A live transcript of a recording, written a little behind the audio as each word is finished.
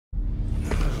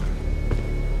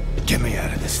Get me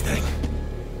out of this thing.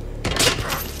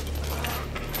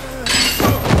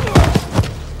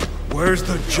 Where's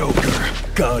the Joker?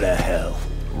 Go to hell.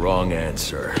 Wrong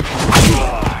answer.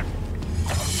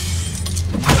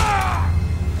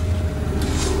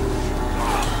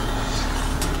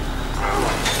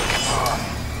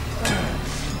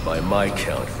 By my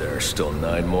count, there are still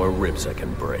 9 more ribs I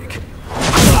can break.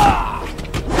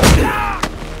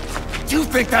 Do you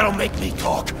think that'll make me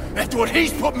talk? After what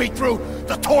he's put me through,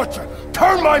 the torture,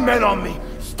 turned my men on me,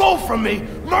 stole from me,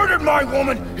 murdered my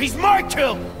woman, he's my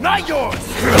kill, not yours!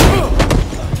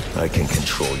 I can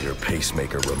control your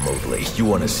pacemaker remotely. You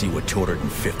want to see what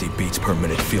 250 beats per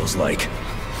minute feels like?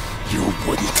 You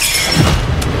wouldn't.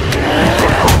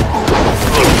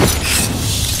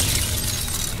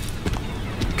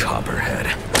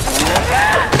 Copperhead.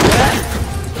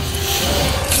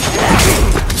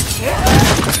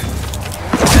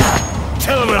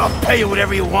 Tell him and I'll pay you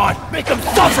whatever you want. Make him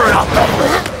suffer and I'll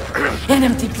cover. An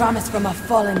empty promise from a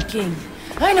fallen king.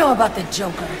 I know about the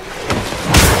Joker.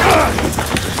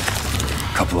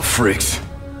 Couple of freaks.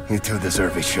 You two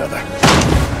deserve each other.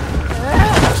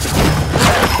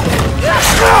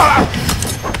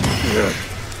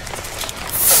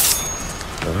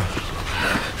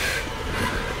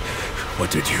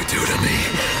 What did you do to me?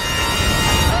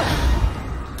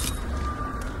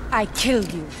 I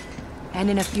killed you. And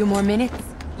in a few more minutes,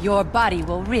 your body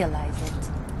will realize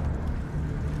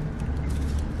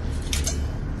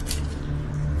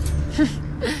it.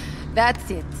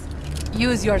 That's it.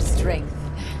 Use your strength.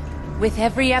 With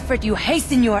every effort, you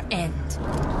hasten your end.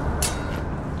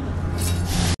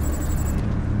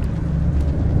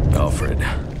 Alfred.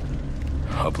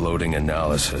 Uploading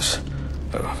analysis.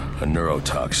 A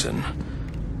neurotoxin.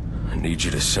 I need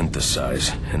you to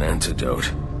synthesize an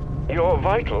antidote. Your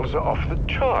vitals are off the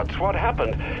charts. What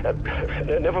happened?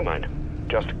 Never mind.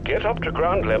 Just get up to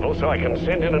ground level so I can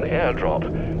send in an airdrop.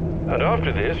 And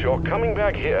after this, you're coming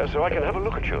back here so I can have a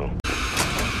look at you.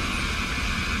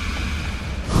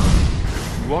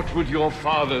 What would your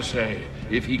father say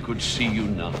if he could see you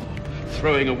now,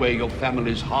 throwing away your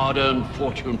family's hard-earned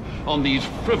fortune on these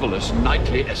frivolous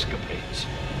nightly escapades?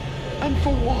 And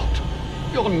for what?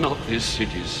 You're not this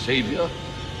city's savior.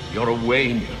 You're a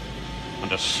Wayne.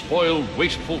 And a spoiled,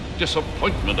 wasteful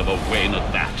disappointment of a Wayne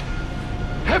at that.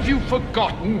 Have you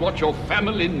forgotten what your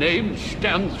family name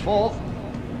stands for?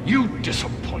 You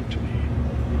disappoint me.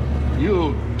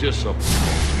 You disappoint me.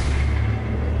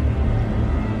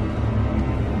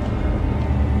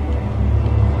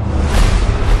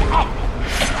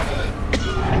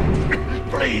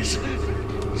 Please.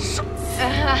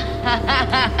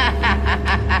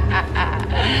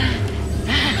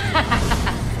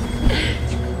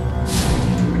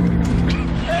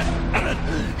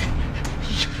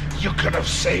 You could have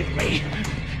saved me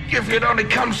if you'd only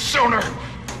come sooner.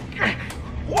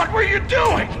 What were you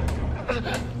doing?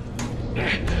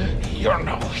 You're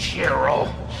no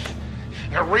hero.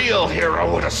 A real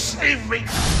hero would have saved me.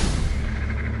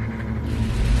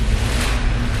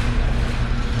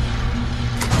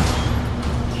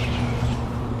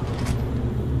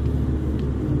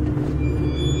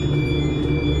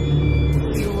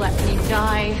 You let me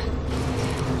die.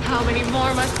 How many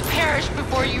more must perish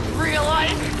before you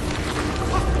realize?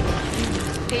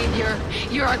 Savior,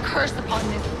 you're a curse upon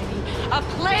this city, a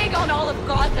plague on all of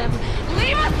Gotham.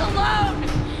 Leave us alone!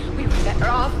 We were better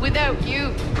off without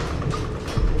you.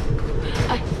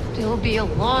 I'd still be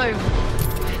alive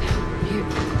without you.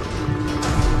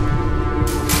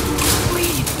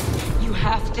 Please, you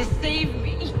have to save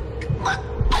me.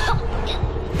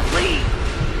 Please.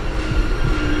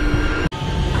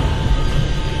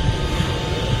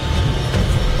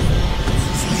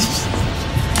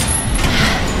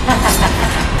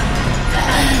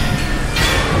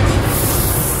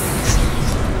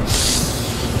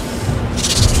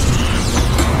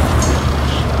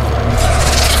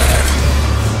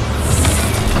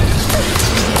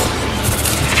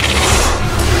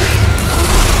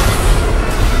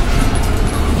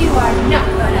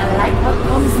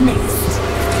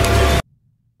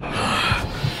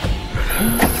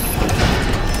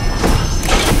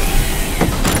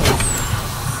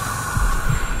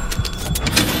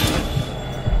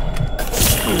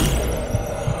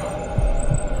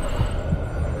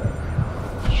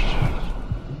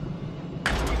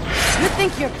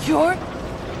 Think you're cured?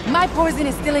 My poison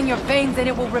is still in your veins and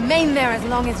it will remain there as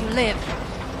long as you live.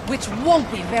 Which won't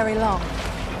be very long.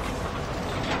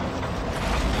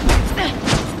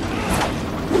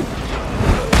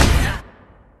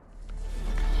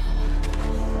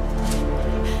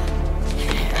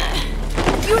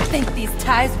 You think these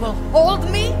ties will hold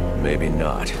me? Maybe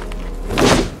not.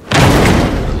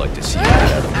 The like to see you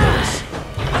get out of place.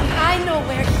 I know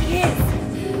where he is.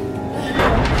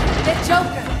 The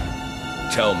Joker.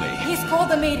 Tell me. He's called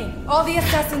a meeting. All the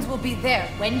assassins will be there.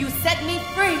 When you set me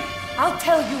free, I'll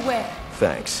tell you where.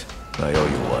 Thanks. I owe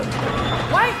you one.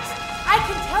 Wait! I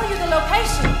can tell you the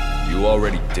location. You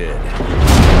already did.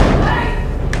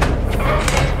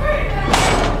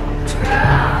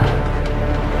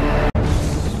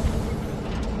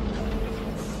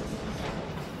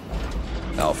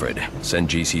 Alfred, send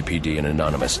GCPD an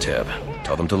anonymous tip.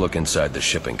 Tell them to look inside the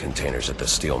shipping containers at the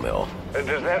steel mill.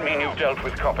 Does that mean you've dealt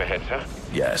with Copperhead, sir?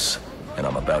 Yes, and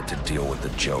I'm about to deal with the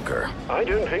Joker. I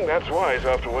don't think that's wise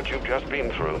after what you've just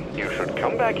been through. You should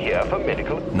come back here for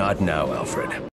medical... Not now, Alfred.